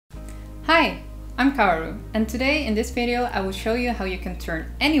Hi, I'm Kaoru, and today in this video I will show you how you can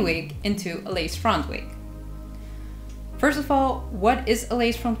turn any wig into a lace front wig. First of all, what is a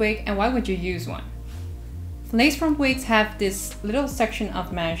lace front wig and why would you use one? Lace front wigs have this little section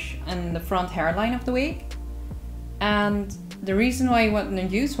of mesh in the front hairline of the wig, and the reason why you want to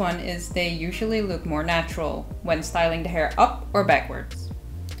use one is they usually look more natural when styling the hair up or backwards.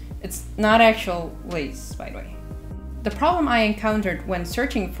 It's not actual lace, by the way. The problem I encountered when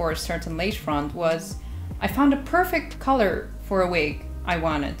searching for a certain lace front was I found a perfect color for a wig I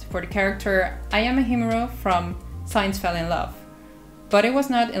wanted for the character Ayame Himuro from Science Fell in Love, but it was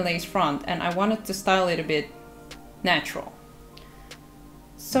not in lace front and I wanted to style it a bit natural.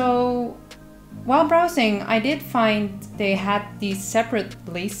 So while browsing, I did find they had these separate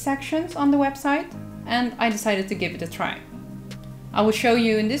lace sections on the website and I decided to give it a try. I will show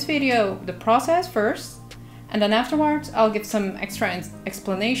you in this video the process first, and then afterwards I'll give some extra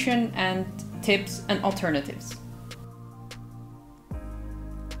explanation and tips and alternatives.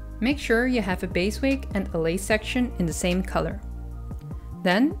 Make sure you have a base wig and a lace section in the same color.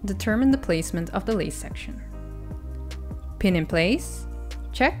 Then determine the placement of the lace section. Pin in place,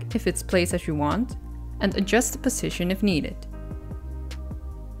 check if it's placed as you want, and adjust the position if needed.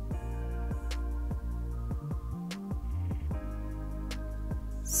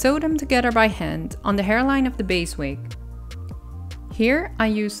 Sew them together by hand on the hairline of the base wig. Here I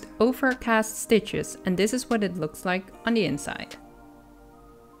used overcast stitches and this is what it looks like on the inside.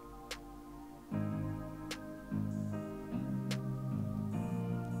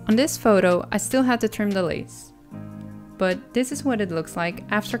 On this photo I still had to trim the lace, but this is what it looks like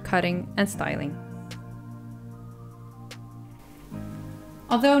after cutting and styling.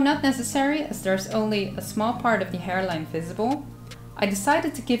 Although not necessary as there's only a small part of the hairline visible, I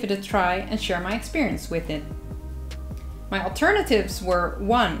decided to give it a try and share my experience with it. My alternatives were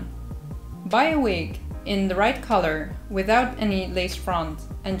 1. Buy a wig in the right color without any lace front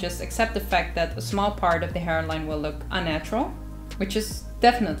and just accept the fact that a small part of the hairline will look unnatural, which is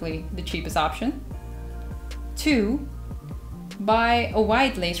definitely the cheapest option. 2. Buy a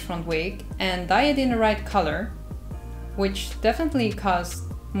white lace front wig and dye it in the right color, which definitely costs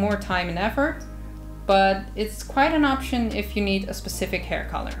more time and effort, but it's quite an option if you need a specific hair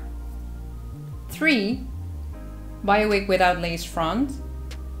color. 3. Buy a wig without lace front,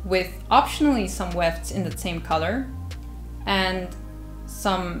 with optionally some wefts in the same color, and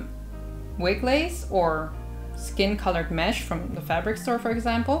some wig lace or skin colored mesh from the fabric store, for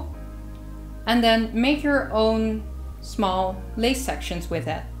example. And then make your own small lace sections with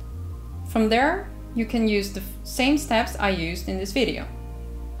that. From there, you can use the same steps I used in this video.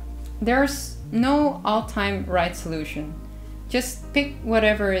 There's no all-time right solution. Just pick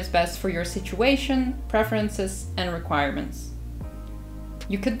whatever is best for your situation, preferences, and requirements.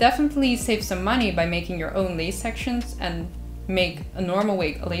 You could definitely save some money by making your own lace sections and make a normal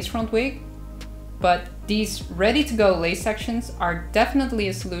wig a lace front wig, but these ready-to-go lace sections are definitely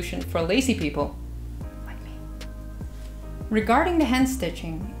a solution for lazy people like me. Regarding the hand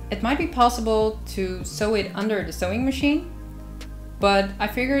stitching, it might be possible to sew it under the sewing machine, but I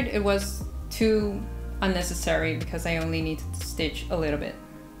figured it was too unnecessary because I only needed to stitch a little bit.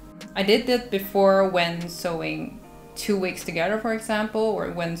 I did that before when sewing 2 wigs together, for example,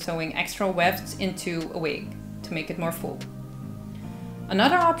 or when sewing extra wefts into a wig to make it more full.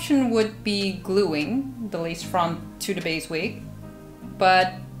 Another option would be gluing the lace front to the base wig,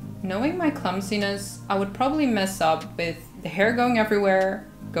 but knowing my clumsiness, I would probably mess up with the hair going everywhere,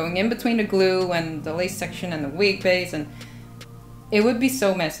 going in between the glue and the lace section and the wig base, and it would be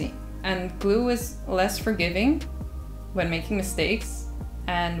so messy. And glue is less forgiving when making mistakes,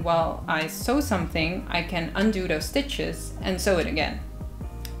 and while I sew something, I can undo those stitches and sew it again.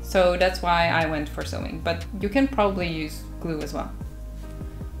 So that's why I went for sewing, but you can probably use glue as well.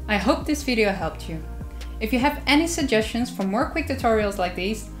 I hope this video helped you. If you have any suggestions for more quick tutorials like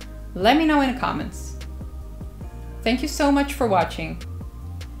these, let me know in the comments. Thank you so much for watching.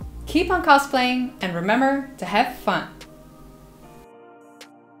 Keep on cosplaying and remember to have fun!